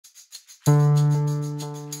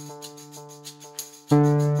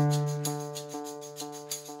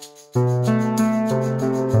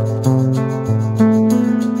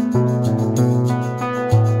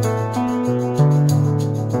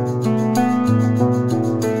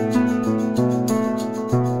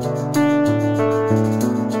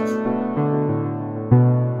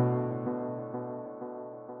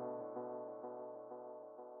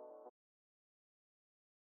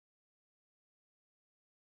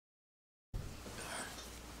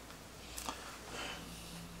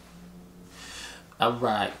All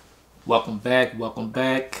right, welcome back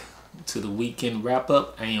to the weekend wrap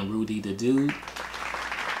up. I am Rudy the Dude.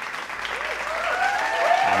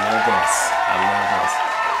 I love us.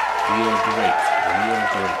 We are great.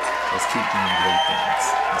 Let's keep doing great things.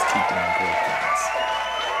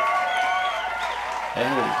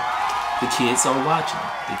 Hey, the kids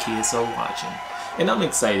are watching. And I'm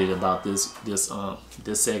excited about this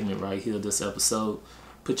segment right here, this episode.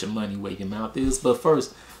 Put your money where your mouth is. But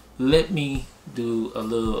first, let me do a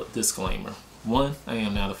little disclaimer. One, I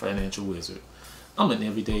am not a financial wizard. I'm an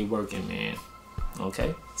everyday working man.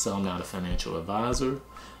 Okay? So I'm not a financial advisor.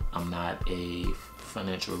 I'm not a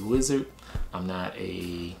financial wizard. I'm not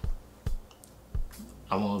a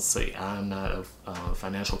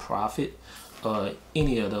financial prophet or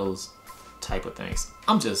any of those type of things.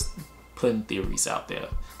 I'm just putting theories out there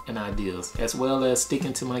and ideas, as well as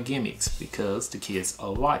sticking to my gimmicks because the kids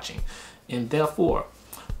are watching. And therefore,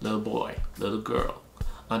 little boy, little girl,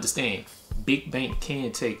 understand, big bank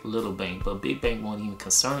can take little bank, but big bank won't even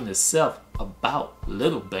concern itself about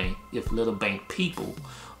little bank if little bank people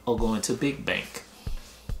are going to big bank.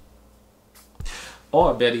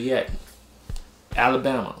 Or better yet,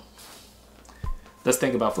 Alabama. Let's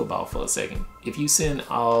think about football for a second. If you send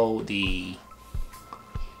all the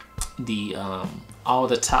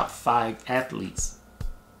top 5 athletes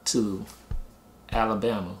to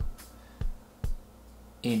Alabama,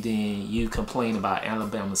 and then you complain about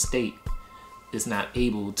Alabama State is not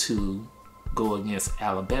able to go against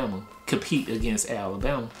Alabama, compete against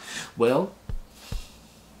Alabama, well,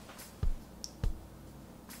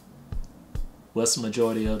 what's the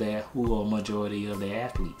majority of that? Who are majority of the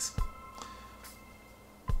athletes?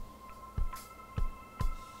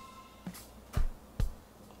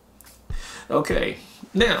 Okay,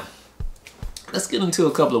 now let's get into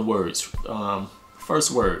a couple of words.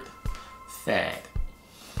 First word, fad.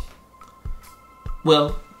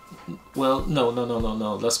 Well,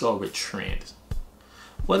 no. Let's go with trend.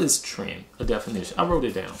 What is trend? A definition. I wrote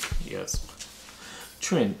it down. Yes.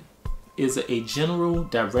 Trend is a general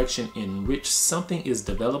direction in which something is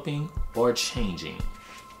developing or changing.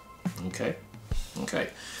 Okay.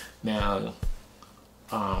 Now,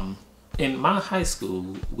 in my high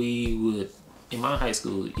school, it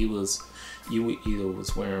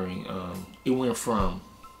went from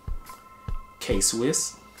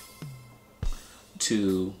K-Swiss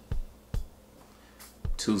to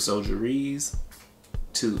Two Soldieries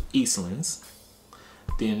to Eastlands,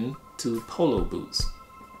 then to Polo Boots,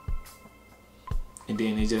 and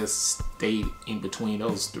then it just stayed in between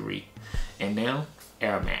those three, and now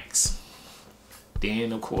Air Max.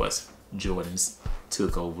 Then of course Jordans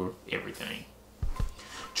took over everything.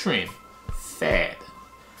 Trend, fad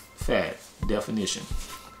definition: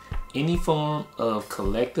 any form of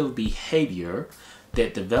collective behavior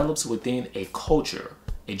that develops within a culture,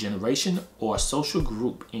 a generation, or a social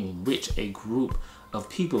group in which a group of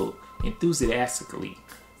people enthusiastically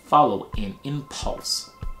follow an impulse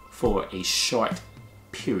for a short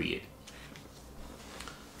period.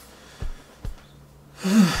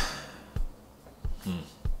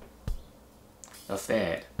 A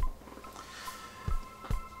fad.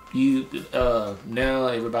 Now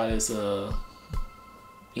everybody's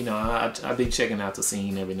I be checking out the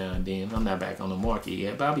scene every now and then. I'm not back on the market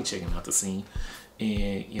yet, but I'll be checking out the scene.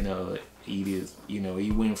 And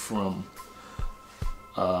he went from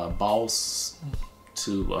boss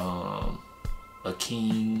to a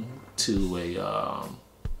king to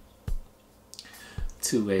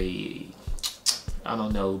I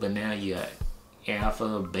don't know, but now you got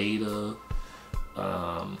alpha, beta,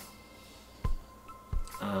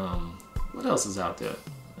 what else is out there?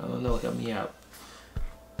 I don't know, help me out.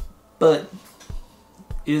 But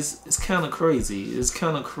it's kind of crazy. This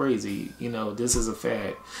is a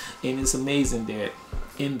fad, and it's amazing that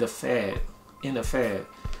in the fad,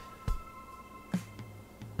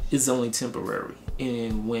 it's only temporary.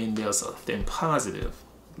 And when there's something positive,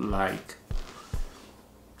 like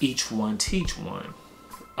each one teach one,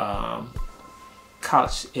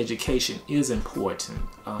 college education is important.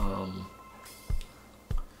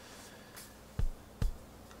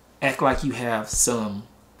 Act like you have some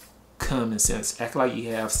common sense. Act like you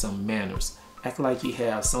have some manners. Act like you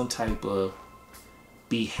have some type of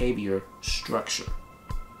behavior structure.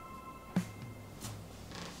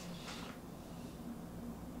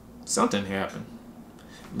 Something happened.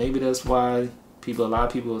 Maybe that's why a lot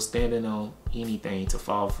of people are standing on anything to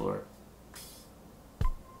fall for it.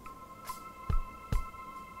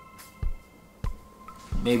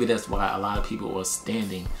 Maybe that's why a lot of people are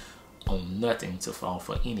standing on nothing to fall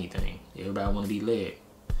for anything. Everybody want to be led.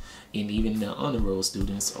 And even the honor roll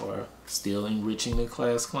students are still enriching the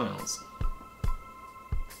class clowns.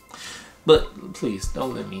 But please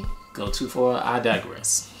don't let me go too far. I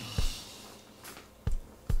digress.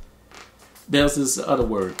 There's this other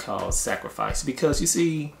word called sacrifice, because you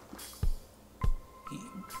see,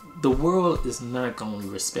 the world is not going to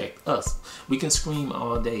respect us. We can scream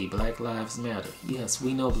all day, Black Lives Matter. Yes,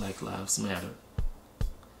 we know Black Lives Matter.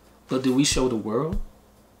 But do we show the world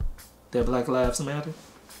that Black Lives Matter?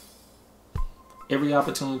 Every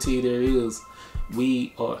opportunity there is,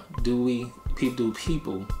 people,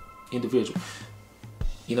 individual.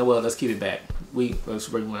 You know what? Let's keep it back. Let's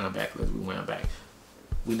rewind back.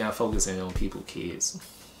 We're not focusing on people, kids.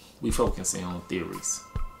 We focusing on theories.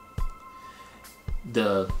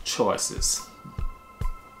 The choices.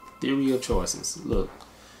 Theory of choices. Look,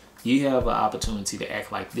 you have an opportunity to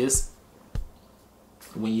act like this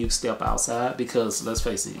when you step outside, because let's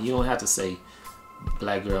face it, you don't have to say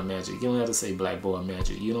black girl magic. You don't have to say black boy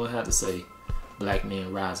magic. You don't have to say black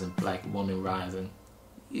man rising, black woman rising.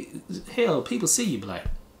 Hell, people see you black.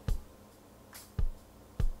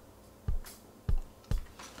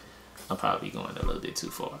 I'm probably going a little bit too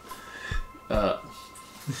far.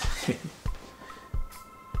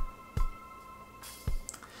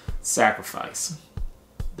 Sacrifice.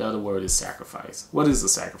 The other word is sacrifice. What is a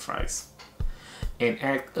sacrifice? An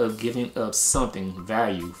act of giving up something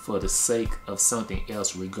value for the sake of something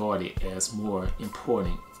else regarded as more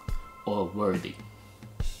important or worthy.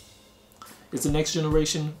 Is the next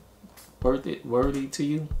generation worthy to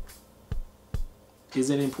you? Is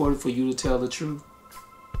it important for you to tell the truth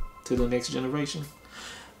to the next generation?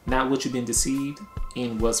 Not what you've been deceived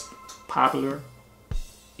in, what's popular,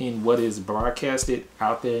 in what is broadcasted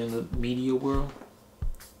out there in the media world,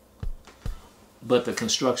 but the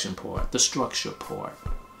construction part, the structure part,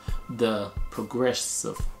 the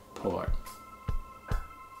progressive part,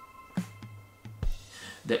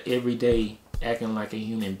 the everyday acting like a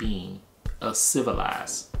human being, a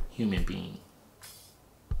civilized human being,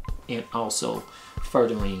 and also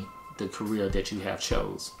furthering the career that you have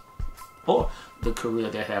chose, or the career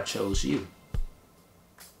that have chose you.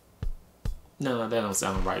 No, that don't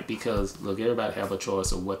sound right, because look, everybody have a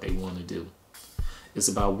choice of what they want to do. It's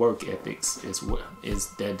about work ethics. It's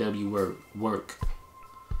that W word, work.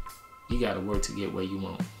 You got to work to get where you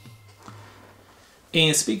want.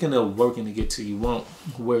 And speaking of working to get to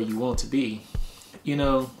where you want to be, you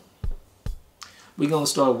know, we're going to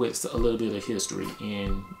start with a little bit of history,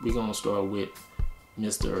 and we're going to start with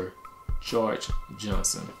Mr. George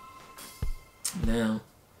Johnson. Now,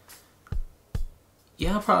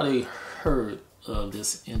 y'all probably heard of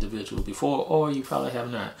this individual before, or you probably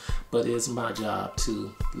have not, but it's my job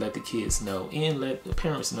to let the kids know and let the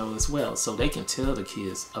parents know as well, so they can tell the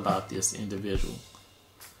kids about this individual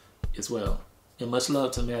as well. And much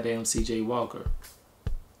love to Madam C.J. Walker.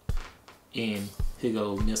 And here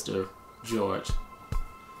goes Mr. George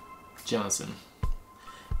Johnson.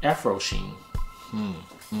 Afro Sheen.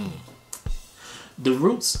 The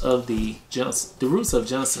roots of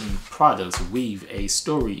Johnson products weave a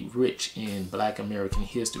story rich in Black American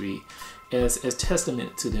history as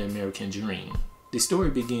testament to the American dream. The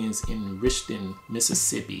story begins in Richton,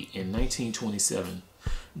 Mississippi in 1927.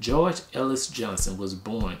 George Ellis Johnson was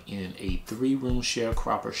born in a 3-room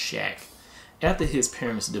sharecropper shack. After his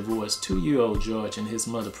parents divorced, 2-year-old George and his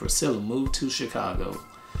mother Priscilla moved to Chicago.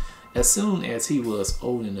 As soon as he was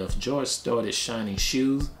old enough, George started shining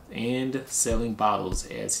shoes and selling bottles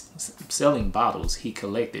he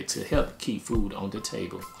collected to help keep food on the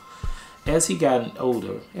table. As he got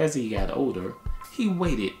older, he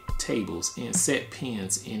waited tables and set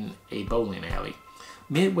pins in a bowling alley.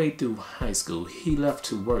 Midway through high school, he left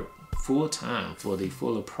to work full-time for the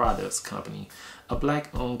Fuller Products Company, a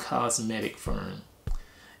Black-owned cosmetic firm.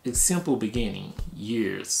 A simple beginning,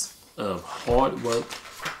 years of hard work,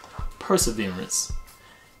 perseverance,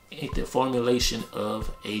 and the formulation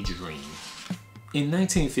of a dream. In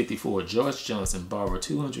 1954, George Johnson borrowed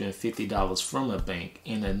 $250 from a bank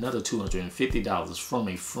and another $250 from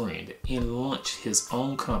a friend and launched his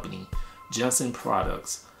own company, Johnson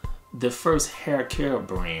Products, the first hair care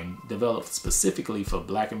brand developed specifically for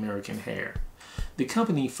Black American hair. The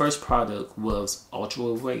company's first product was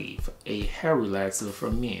Ultra Wave, a hair relaxer for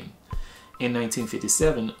men. In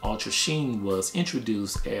 1957, Ultra Sheen was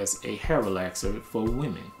introduced as a hair relaxer for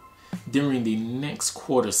women. During the next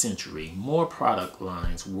quarter century, more product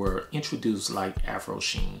lines were introduced like Afro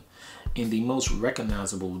Sheen, and the most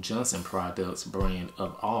recognizable Johnson Products brand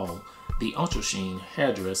of all, the Ultra Sheen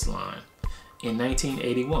hairdress line. In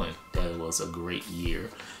 1981, that was a great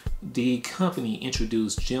year, the company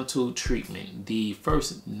introduced Gentle Treatment, the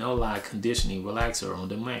first no-lie conditioning relaxer on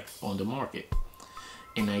the market.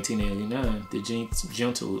 In 1989, the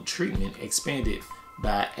Gentle Treatment expanded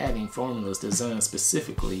by adding formulas designed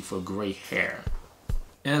specifically for gray hair.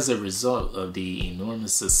 As a result of the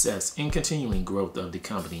enormous success and continuing growth of the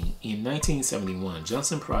company, in 1971,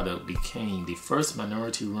 Johnson Product became the first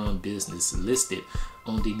minority-run business listed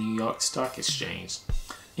on the New York Stock Exchange.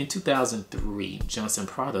 In 2003, Johnson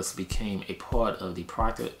Products became a part of the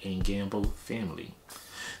Procter & Gamble family.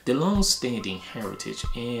 The long-standing heritage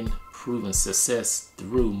and proven success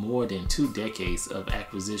through more than 2 decades of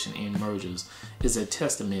acquisition and mergers is a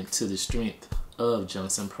testament to the strength of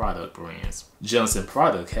Johnson Product brands. Johnson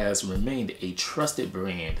Product has remained a trusted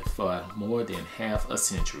brand for more than half a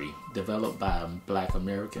century, developed by a Black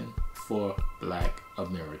American for Black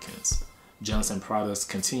Americans. Johnson Products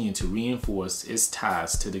continue to reinforce its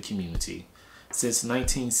ties to the community. Since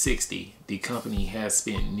 1960, the company has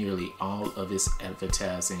spent nearly all of its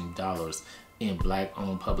advertising dollars in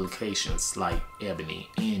Black-owned publications like Ebony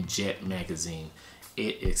and Jet magazine.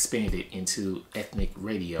 It expanded into ethnic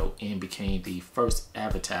radio and became the first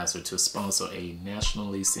advertiser to sponsor a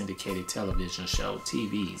nationally syndicated television show,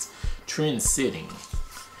 TV's trend-setting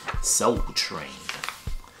Soul Train.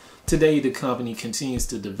 Today, the company continues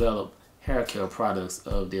to develop hair care products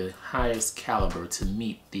of the highest caliber to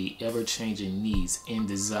meet the ever-changing needs and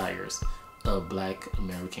desires of Black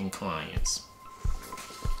American clients.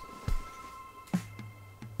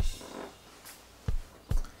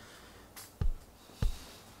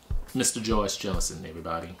 Mr. George Johnson,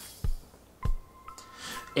 everybody.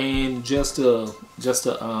 And just to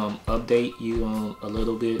update you on a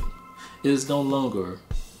little bit, it is no longer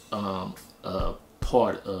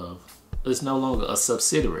it's no longer a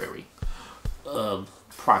subsidiary of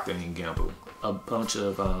Procter & Gamble. A bunch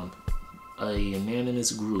of a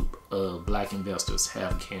unanimous group of Black investors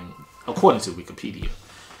according to Wikipedia,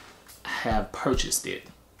 have purchased it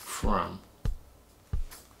from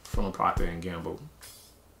Procter & Gamble.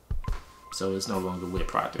 So it's no longer with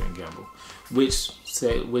Procter & Gamble, which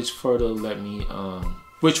further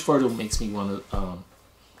makes me want to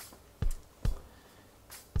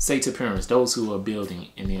say to parents, those who are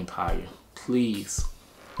building an empire, please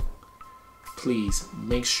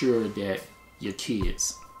make sure that your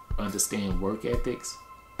kids understand work ethics,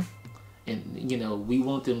 and we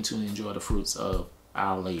want them to enjoy the fruits of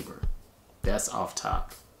our labor. That's off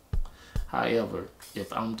top. However,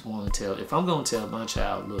 if I'm going to tell my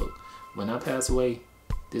child, look, when I pass away,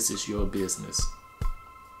 this is your business.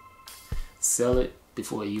 Sell it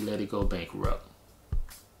before you let it go bankrupt.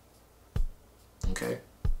 Okay?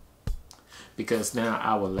 Because now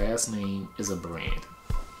our last name is a brand.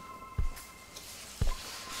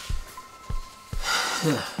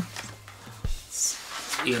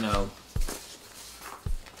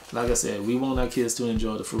 Like I said, we want our kids to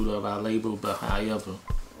enjoy the fruit of our labor, but however,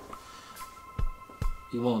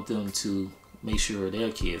 we want them to make sure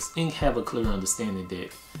their kids and have a clear understanding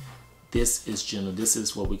that this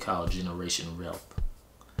is what we call generation wealth.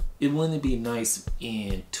 It wouldn't be nice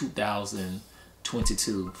in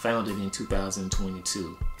 2022, founded in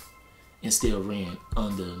 2022, and still ran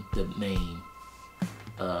under the name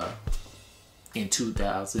in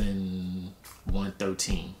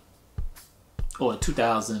 2013 or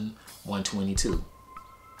 2122.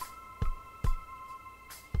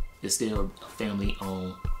 It's still a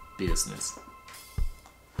family-owned business.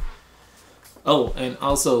 Oh, and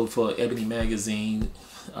also for Ebony magazine,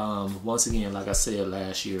 once again, like I said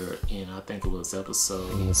last year, and I think it was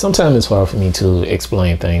episode. Sometimes it's hard for me to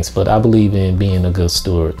explain things, but I believe in being a good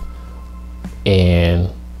steward, and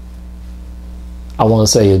I want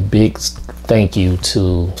to say a big thank you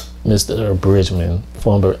to Mr. Bridgman,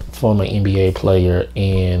 former NBA player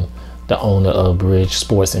and the owner of Bridge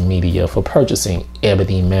Sports and Media, for purchasing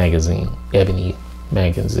Ebony magazine,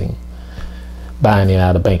 buying it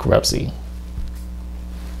out of bankruptcy.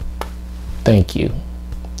 Thank you.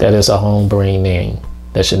 That is a home brain name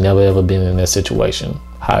that should never ever been in that situation.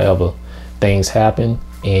 However, things happen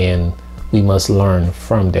and we must learn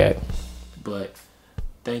from that. But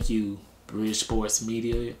thank you, Bridge Sports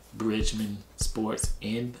Media, Bridgman Sports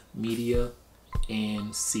and Media,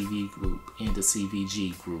 and CV Group and the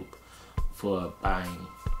CVG Group for buying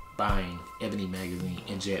Ebony magazine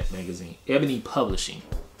and Jet magazine, Ebony Publishing,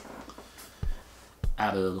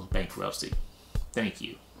 out of bankruptcy. Thank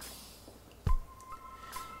you.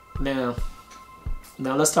 Now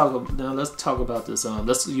let's talk about this.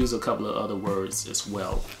 Let's use a couple of other words as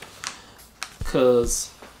well,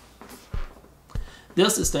 because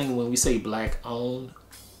there's this thing when we say Black owned.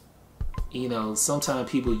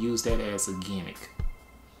 Sometimes people use that as a gimmick.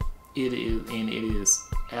 It is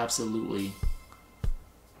absolutely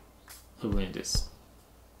horrendous.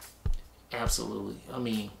 Absolutely. I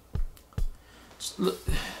mean, look,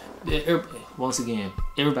 once again,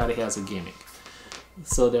 everybody has a gimmick.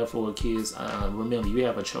 So therefore, kids, remember, you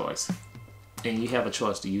have a choice. And you have a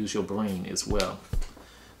choice to use your brain as well.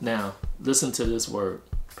 Now, listen to this word,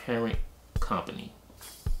 parent company.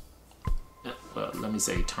 Well, let me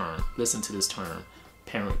say term. Listen to this term,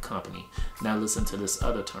 parent company. Now listen to this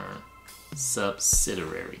other term,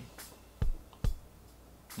 subsidiary.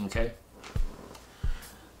 Okay?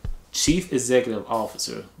 Chief executive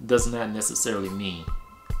officer does not necessarily mean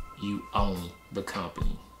you own the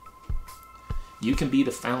company. You can be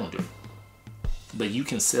the founder, but you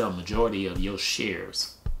can sell majority of your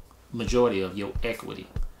shares, majority of your equity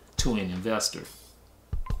to an investor,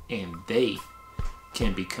 and they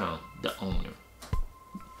can become the owner.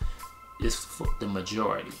 It's for the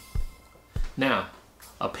majority. Now,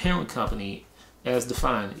 a parent company, as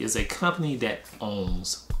defined, is a company that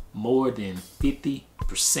owns more than 50%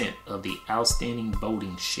 of the outstanding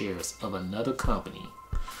voting shares of another company.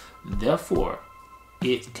 Therefore,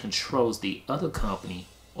 it controls the other company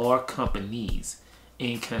or companies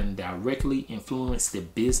and can directly influence the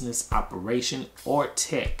business operation or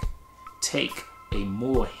take a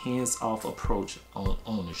more hands-off approach on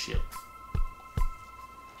ownership.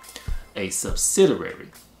 A subsidiary,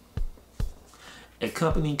 a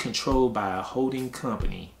company controlled by a holding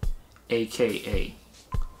company, aka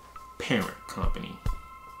parent company.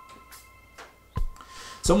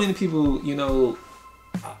 So many people, you know,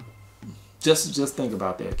 just think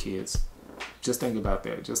about that, kids. Just think about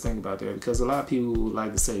that. Just think about that, because a lot of people would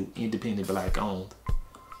like to say independent black owned.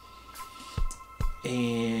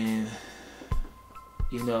 And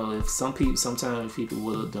you know, if sometimes people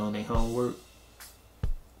would have done their homework,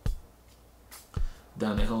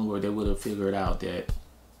 they would have figured out that,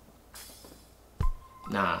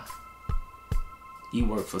 nah, you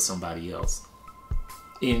work for somebody else.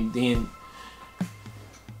 And then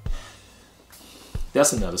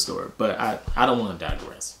that's another story, but I don't want to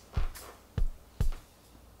digress.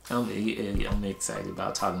 I'm excited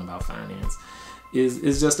about talking about finance.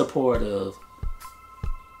 It's just a part of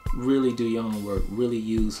really do your own work. Really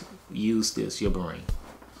use this, your brain.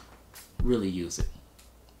 Really use it.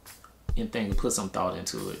 And put some thought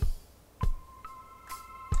into it.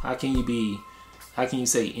 How can you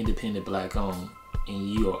say independent black owned and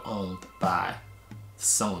you are owned by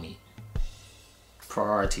Sony,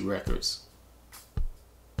 Priority Records,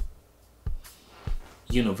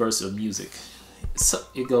 Universal Music? So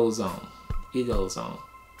it goes on. It goes on.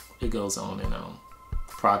 It goes on and on.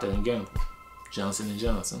 Procter & Gamble, Johnson &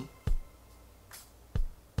 Johnson.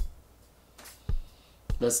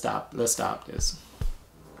 Let's stop this.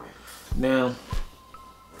 Now,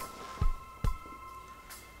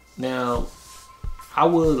 I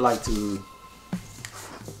would like to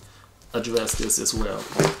address this as well.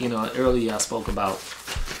 You know, earlier I spoke about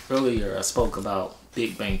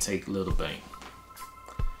big bank take little bank,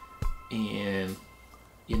 and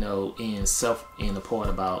you know, in the part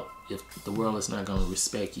about if the world is not going to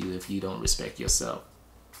respect you if you don't respect yourself.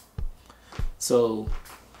 So,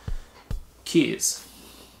 kids,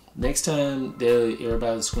 next time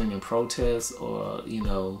everybody's screaming protest or, you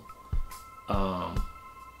know,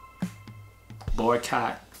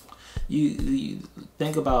 boycott, you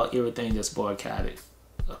think about everything that's boycotted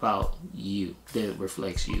about you, that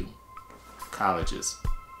reflects you. Colleges,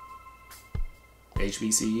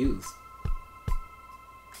 HBCUs.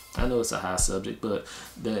 I know it's a high subject, but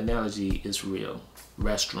the analogy is real.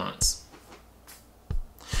 Restaurants.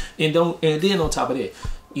 And then on top of that,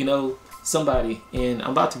 you know, somebody, and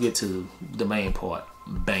I'm about to get to the main part,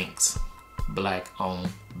 banks, black owned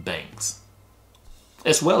banks,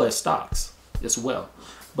 as well as stocks as well.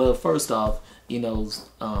 But first off, you know,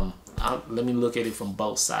 let me look at it from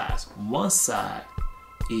both sides. One side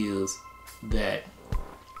is that,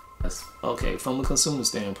 okay, from a consumer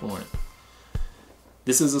standpoint,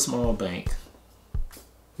 this is a small bank,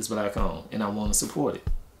 it's black owned, and I want to support it.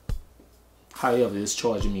 However, it's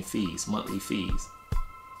charging me fees, monthly fees.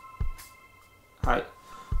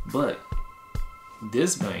 But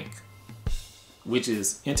this bank, which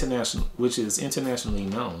is internationally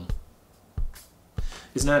known,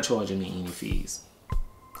 is not charging me any fees.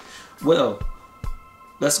 Well,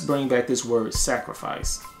 let's bring back this word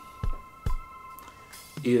sacrifice.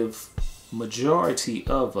 If majority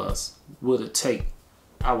of us were to take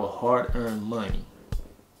our hard-earned money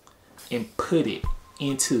and put it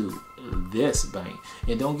into this bank,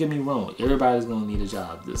 and don't get me wrong, everybody's gonna need a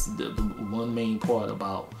job. This the one main part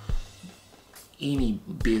about any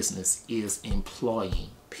business is employing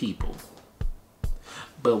people.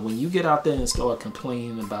 But when you get out there and start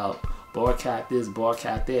complaining about boycott this,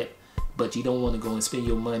 boycott that, but you don't want to go and spend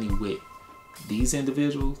your money with these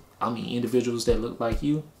individuals, I mean, individuals that look like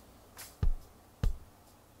you.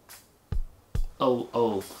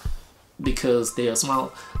 Oh, because they are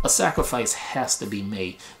small. A sacrifice has to be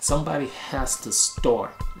made. Somebody has to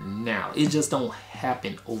start now. It just don't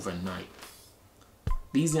happen overnight.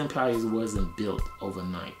 These empires wasn't built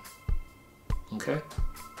overnight. Okay?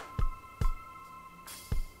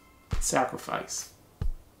 Sacrifice.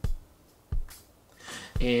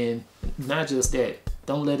 And not just that,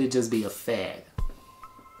 don't let it just be a fad.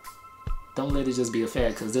 Don't let it just be a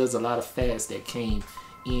fad, because there's a lot of fads that came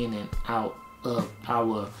in and out of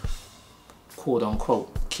our quote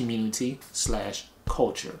unquote community /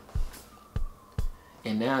 culture.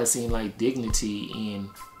 And now it seems like dignity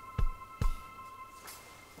in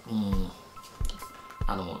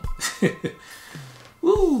I don't want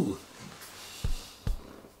woo.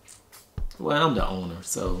 Well, I'm the owner,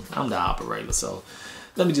 so I'm the operator, so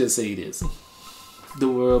let me just say this. The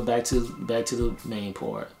world, back to the main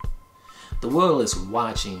part. The world is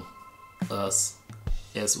watching us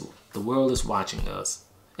as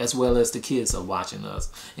well as the kids are watching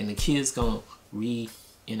us. And the kids gonna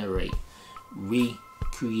reiterate,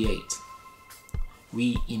 recreate,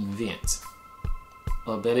 reinvent.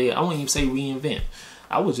 Or better yet, I won't even say reinvent.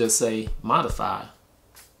 I would just say modify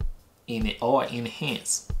or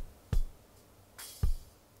enhance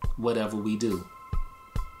whatever we do.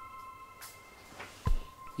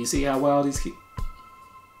 You see how wild these kids?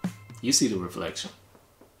 You see the reflection.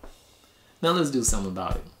 Now let's do something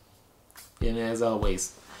about it. And as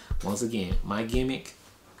always, once again, my gimmick,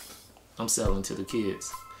 I'm selling to the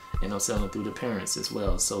kids. And I'm selling through the parents as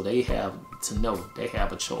well. So they have to know they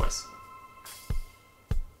have a choice.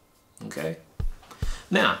 Okay?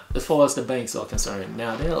 Now, as far as the banks are concerned,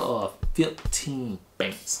 now there are 15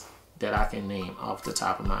 banks that I can name off the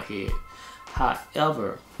top of my head.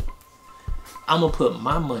 However, I'm going to put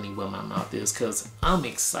my money where my mouth is because I'm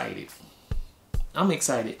excited.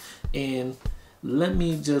 And let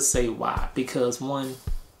me just say why. Because one,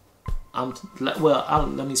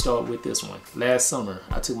 let me start with this one. Last summer,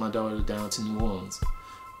 I took my daughter down to New Orleans.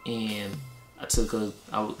 And I took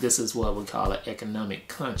this is what we call an economic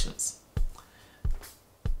conscience.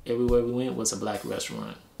 Everywhere we went was a black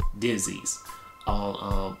restaurant. Dizzy's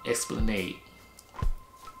on Esplanade.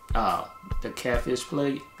 The catfish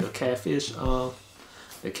plate, the catfish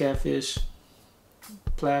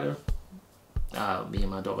platter. Me and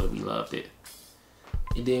my daughter, we loved it.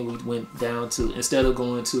 And then we went down to, instead of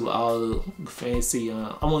going to all the fancy,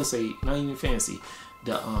 I want to say not even fancy,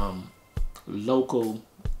 the local,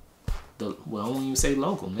 I won't even say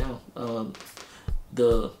local now.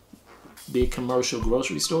 The big commercial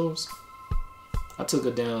grocery stores. I took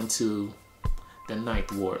her down to the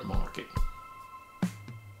Ninth Ward Market.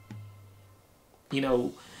 You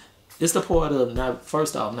know, it's the part of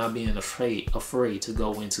not being afraid to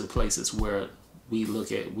go into places where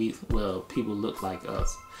people look like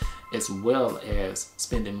us, as well as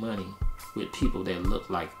spending money with people that look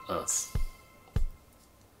like us.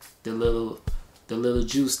 The little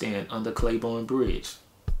juice stand under Claiborne Bridge.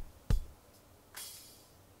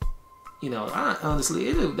 You know, I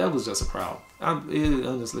honestly, that was just a proud.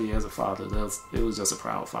 Honestly, as a father, it was just a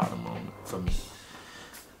proud father moment for me.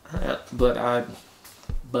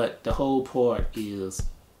 But the whole part is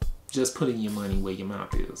just putting your money where your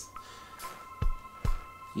mouth is.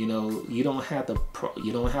 You know, you don't have to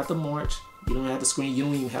march. You don't have to scream. You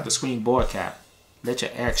don't even have to scream boycott. Let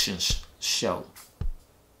your actions show.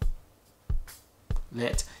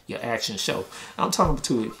 Let your actions show. I'm talking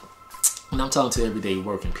to everyday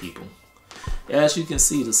working people. As you can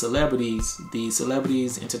see, the celebrities,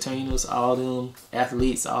 entertainers, all them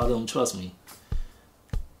athletes, all them, trust me,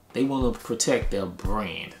 they want to protect their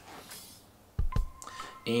brand.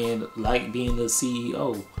 And like being the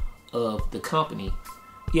CEO of the company,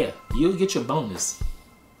 yeah, you'll get your bonus.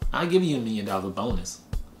 I'll give you $1 million bonus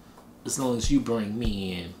as long as you bring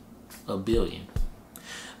me in $1 billion.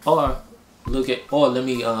 Or let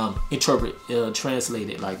me translate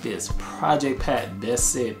it like this. Project Pat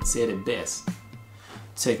said it best.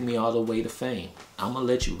 Take me all the way to fame. I'm gonna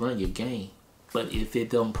let you run your game, but if it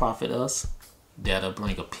don't profit us, that'll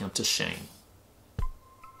bring a pimp to shame.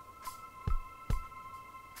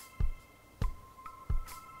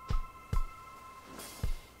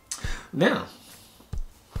 Now,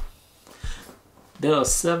 there are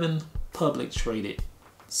 7 public traded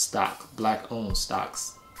black owned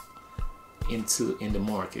stocks in the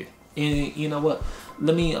market. And you know what?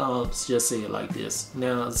 Let me just say it like this.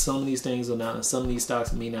 Now, some of these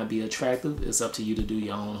stocks may not be attractive. It's up to you to do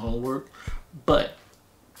your own homework. But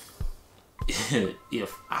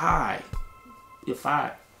if I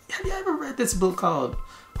Have you ever read this book called?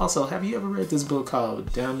 Also, have you ever read this book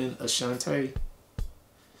called Diamond Ashante?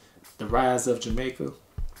 The Rise of Jamaica?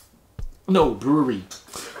 No, Brewery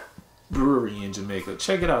in Jamaica.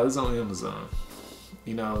 Check it out. It's on Amazon.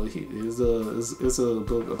 You know, it's a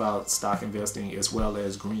book about stock investing as well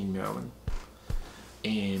as green mailing,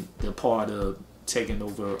 and the part of taking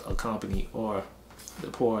over a company, or the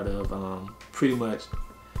part of pretty much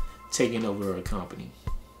taking over a company.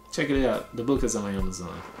 Check it out. The book is on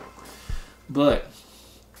Amazon. But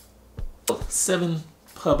 7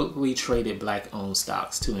 publicly traded black-owned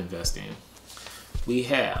stocks to invest in. We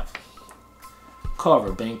have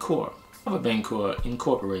Carver Bancorp. Carver Bancorp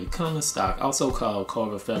Incorporated common stock, also called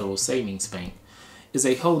Carver Federal Savings Bank, is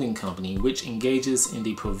a holding company which engages in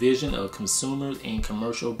the provision of consumer and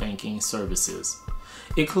commercial banking services.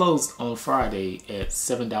 It closed on Friday at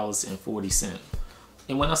 $7.40.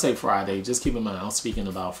 And when I say Friday, just keep in mind I'm speaking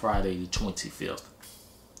about Friday the 25th.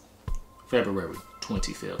 February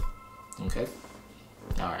 25th. Okay?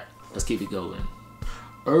 Alright, let's keep it going.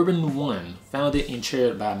 Urban One, founded and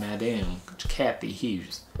chaired by Madame Kathy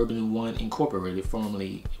Hughes. Urban One Incorporated,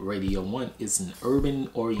 formerly Radio One, is an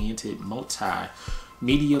urban-oriented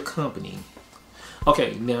multi-media company.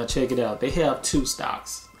 Okay, now check it out. They have 2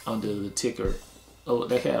 stocks under the ticker. Oh,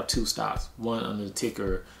 they have 2 stocks. One under the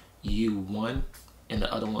ticker U1 and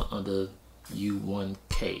the other one under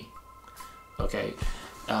U1K. Okay.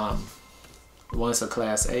 One is a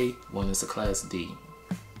Class A, one is a Class D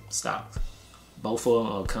stock. Both of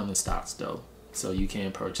them are common stocks though, so you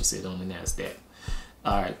can purchase it on the NASDAQ.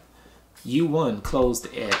 Alright, U1 closed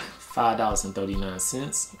at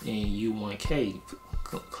 $5.39 and U1K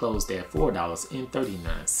closed at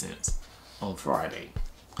 $4.39 on Friday.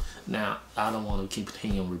 Now, I don't want to keep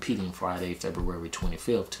repeating Friday, February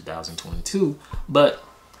 25th, 2022, but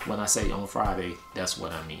when I say on Friday, that's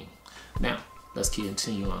what I mean. Now, let's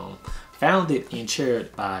continue on. Founded and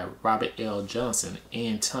chaired by Robert L. Johnson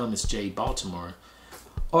and Thomas J. Baltimore,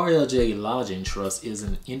 RLJ Lodging Trust is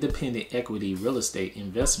an independent equity real estate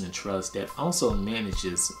investment trust that also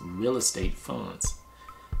manages real estate funds.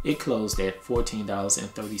 It closed at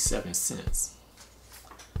 $14.37.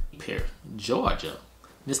 Georgia,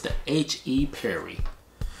 Mr. H.E. Perry.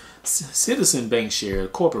 Citizen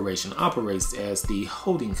Bankshare Corporation operates as the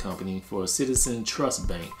holding company for Citizen Trust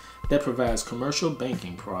Bank that provides commercial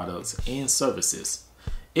banking products and services.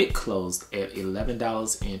 It closed at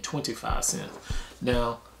 $11.25.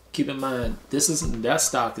 Now, keep in mind, that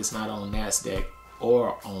stock is not on NASDAQ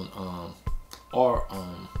or on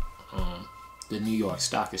the New York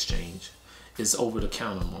Stock Exchange. It's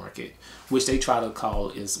over-the-counter market, which they try to call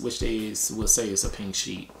which they will say is a pink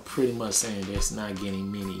sheet, pretty much saying that it's not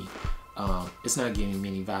getting many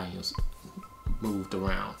volumes moved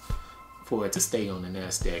around for it to stay on the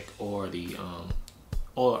NASDAQ or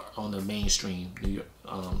on the mainstream New York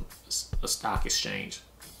stock exchange.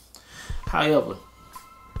 However,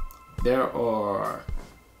 there are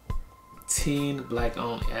 10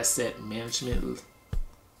 black-owned asset management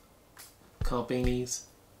companies.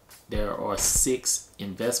 There are 6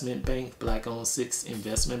 investment banks, black-owned 6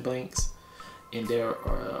 investment banks, and there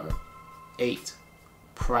are 8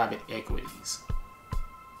 private equities.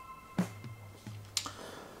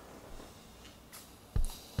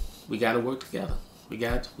 We got to work together. We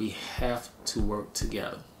have to work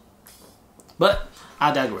together. But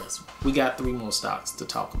I digress. We got 3 more stocks to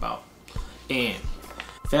talk about. And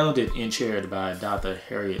founded and chaired by Dr.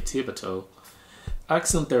 Harriet Thibodeau,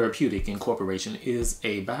 Axum Therapeutic Incorporation is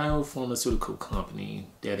a biopharmaceutical company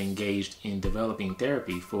that engaged in developing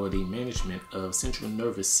therapy for the management of central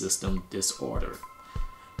nervous system disorder,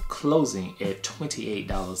 closing at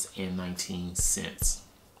 $28.19.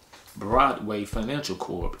 Broadway Financial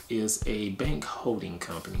Corp is a bank holding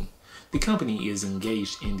company. The company is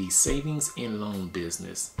engaged in the savings and loan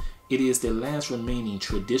business. It is the last remaining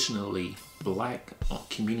traditionally black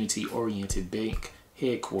community-oriented bank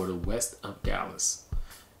headquartered west of Dallas.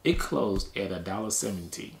 It closed at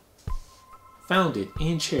 $1.70. Founded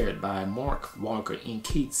and chaired by Mark Walker and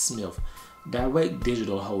Keith Smith, Direct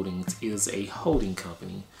Digital Holdings is a holding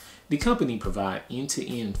company. The company provides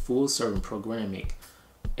end-to-end full-service programmatic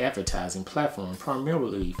advertising platform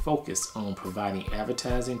primarily focused on providing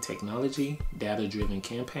advertising technology, data-driven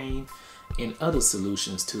campaign, and other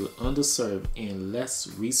solutions to underserved and less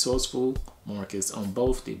resourceful markets on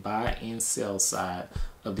both the buy and sell side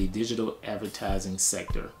of the digital advertising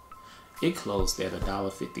sector. It closed at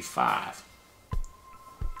 $1.55.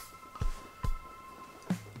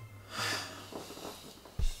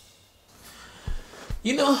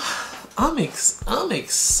 You know, I'm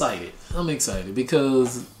excited. I'm excited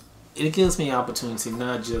because it gives me opportunity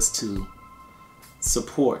not just to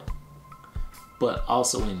support, but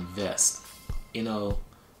also invest. You know,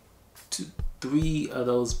 three of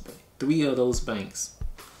those banks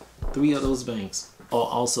are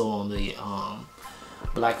also on the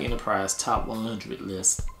Black Enterprise Top 100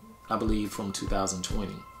 list, I believe, from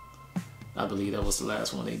 2020. I believe that was the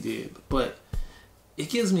last one they did. But it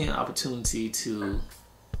gives me an opportunity to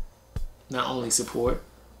not only support,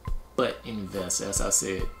 but invest, as I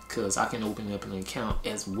said, because I can open up an account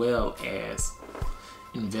as well as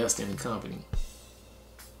invest in the company.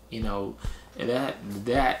 You know, and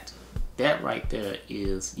that right there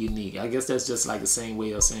is unique. I guess that's just like the same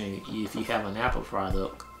way of saying if you have an Apple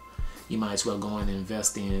product, you might as well go and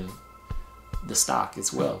invest in the stock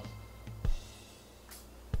as well.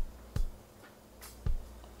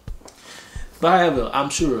 But however, I'm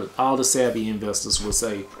sure all the savvy investors will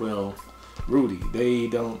say, well, Rudy,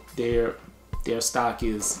 their stock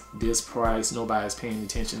is this price, nobody's paying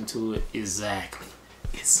attention to it. Exactly.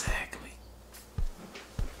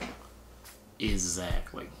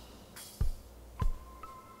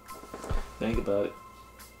 Think about it.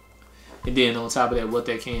 And then on top of that, what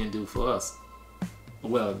that can do for us.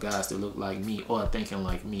 Well, guys that look like me or thinking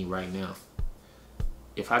like me right now.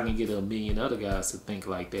 If I can get a million other guys to think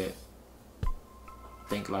like that,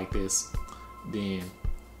 think like this, then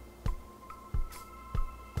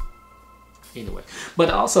anyway. But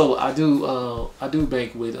also I do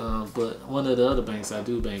bank with but one of the other banks I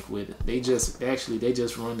do bank with, they just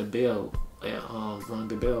run the bell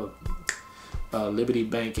Liberty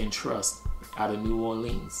Bank and Trust out of New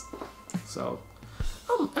Orleans. So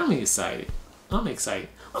I'm excited.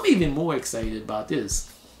 I'm even more excited about this.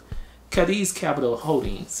 Cadiz Capital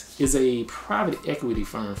Holdings is a private equity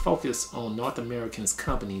firm focused on North American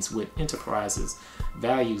companies with enterprises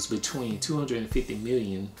values between $250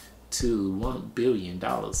 million to $1 billion.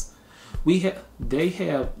 They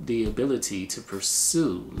have the ability to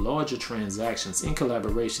pursue larger transactions in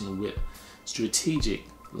collaboration with strategic,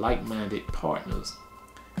 like-minded partners.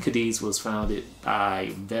 Cadiz was founded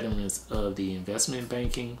by veterans of the investment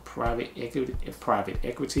banking, private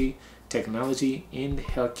equity, technology, and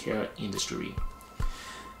healthcare industry.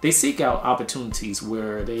 They seek out opportunities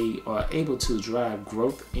where they are able to drive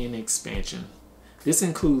growth and expansion. This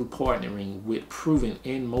includes partnering with proven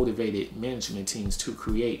and motivated management teams to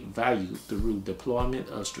create value through deployment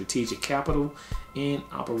of strategic capital and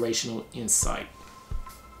operational insight.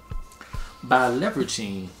 By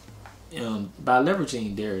leveraging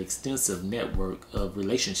their extensive network of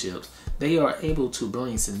relationships, they are able to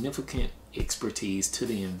bring significant expertise to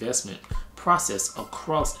the investment process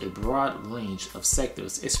across a broad range of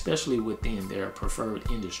sectors, especially within their preferred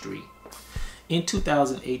industry. In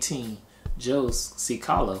 2018, Joe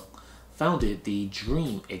Cicala founded the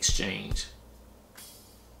Dream Exchange.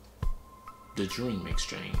 The Dream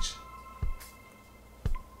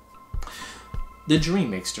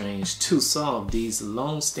Exchange to solve these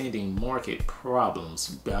long-standing market problems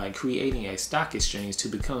by creating a stock exchange to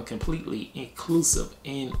become completely inclusive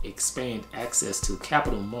and expand access to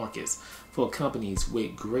capital markets for companies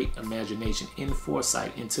with great imagination and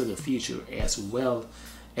foresight into the future, as well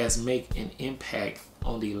as make an impact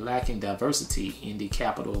on the lacking diversity in the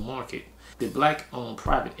capital market. The Black-owned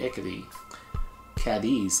private equity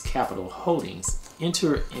Cadiz Capital Holdings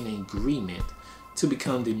entered an agreement to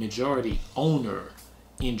become the majority owner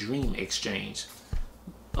in Dream Exchange.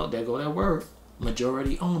 Oh, there go that word.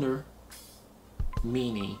 Majority owner,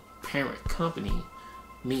 meaning parent company,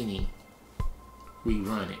 meaning we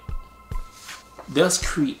run it. Thus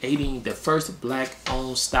creating the first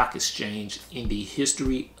Black-owned stock exchange in the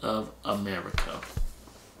history of America.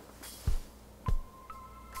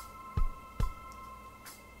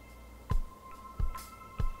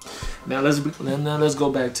 Now let's go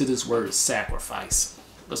back to this word sacrifice.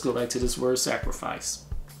 Let's go back to this word sacrifice.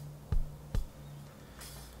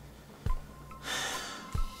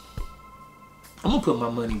 I'm gonna put my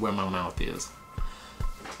money where my mouth is.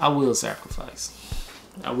 I will sacrifice.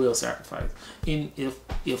 And if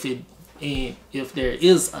there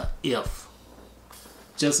is a if,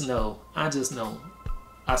 I just know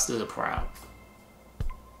I stood proud.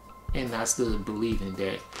 And I stood believing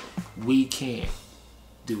that we can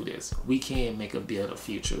do this. We can make a better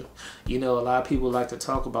future. You know, a lot of people like to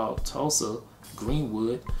talk about Tulsa,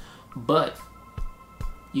 Greenwood, but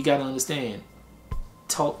you got to understand,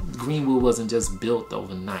 Greenwood wasn't just built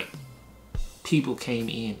overnight. People came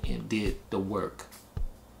in and did the work.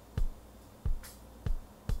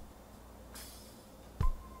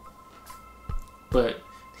 But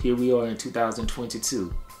here we are in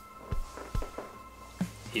 2022.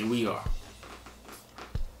 Here we are.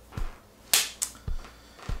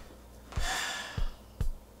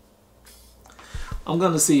 I'm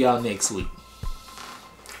gonna see y'all next week.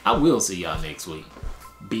 I will see y'all next week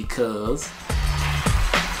because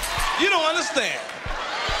you don't understand.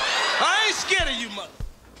 I ain't scared of you, mother.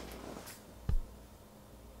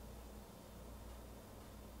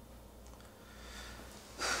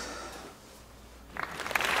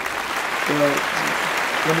 Well,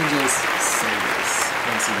 let me just say this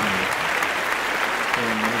once again,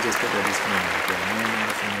 and let me just put that disclaimer out there. I am not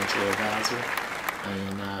a financial advisor.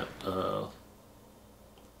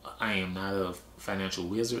 I am not a financial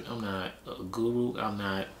wizard. I'm not a guru.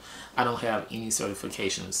 I don't have any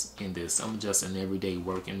certifications in this. I'm just an everyday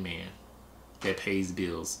working man that pays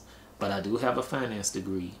bills. But I do have a finance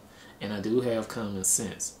degree, and I do have common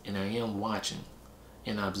sense, and I am watching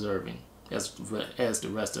and observing as the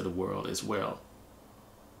rest of the world as well.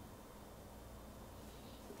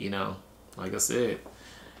 You know, like I said,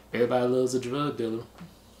 everybody loves a drug dealer,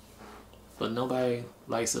 but nobody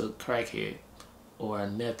likes a crackhead or a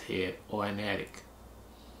meth head or an addict.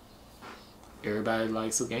 Everybody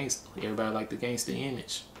likes a gangster. Everybody likes the gangster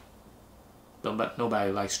image. But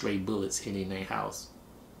nobody likes stray bullets hitting their house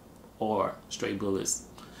or stray bullets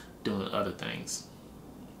doing other things.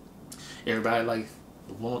 Everybody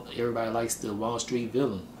likes the Wall Street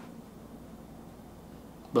villain,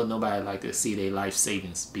 but nobody likes to see their life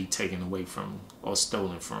savings be taken away from them or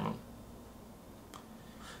stolen from them.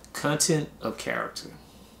 Content of character.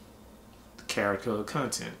 The character of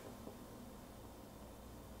content.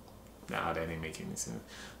 Nah, that didn't make any sense.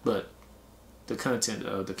 But the content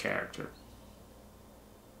of the character.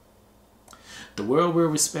 The world will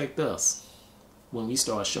respect us when we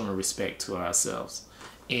start showing respect to ourselves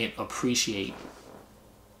and appreciate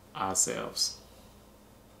ourselves.